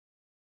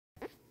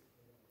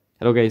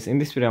Hello guys, in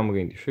this video I'm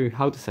going to show you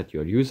how to set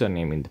your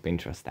username in the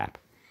Pinterest app.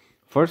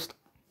 First,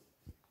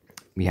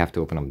 we have to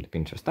open up the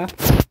Pinterest app.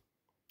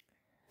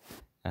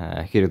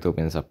 Here it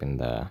opens up in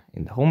the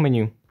home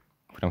menu.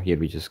 From here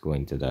we just go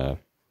into the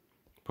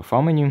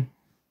profile menu.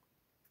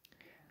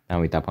 Then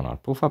we tap on our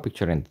profile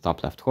picture in the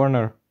top left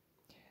corner.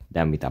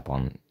 Then we tap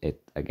on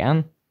it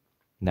again.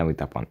 Then we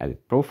tap on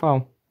edit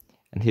profile.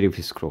 And here if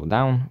we scroll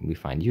down, we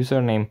find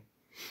username.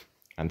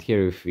 And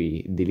here if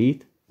we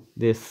delete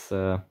this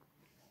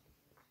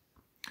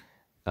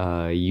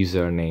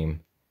username,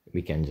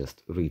 we can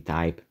just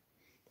retype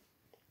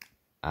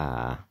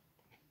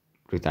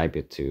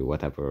it to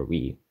whatever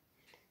we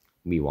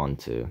want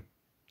to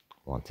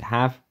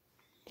have.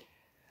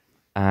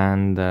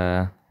 And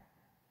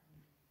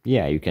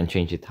yeah, you can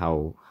change it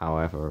how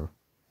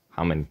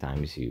many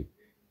times you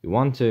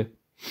want to,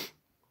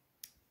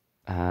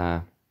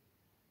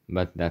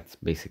 but that's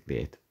basically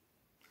it.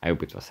 I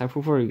hope it was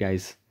helpful for you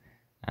guys,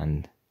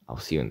 and I'll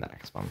see you in the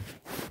next one.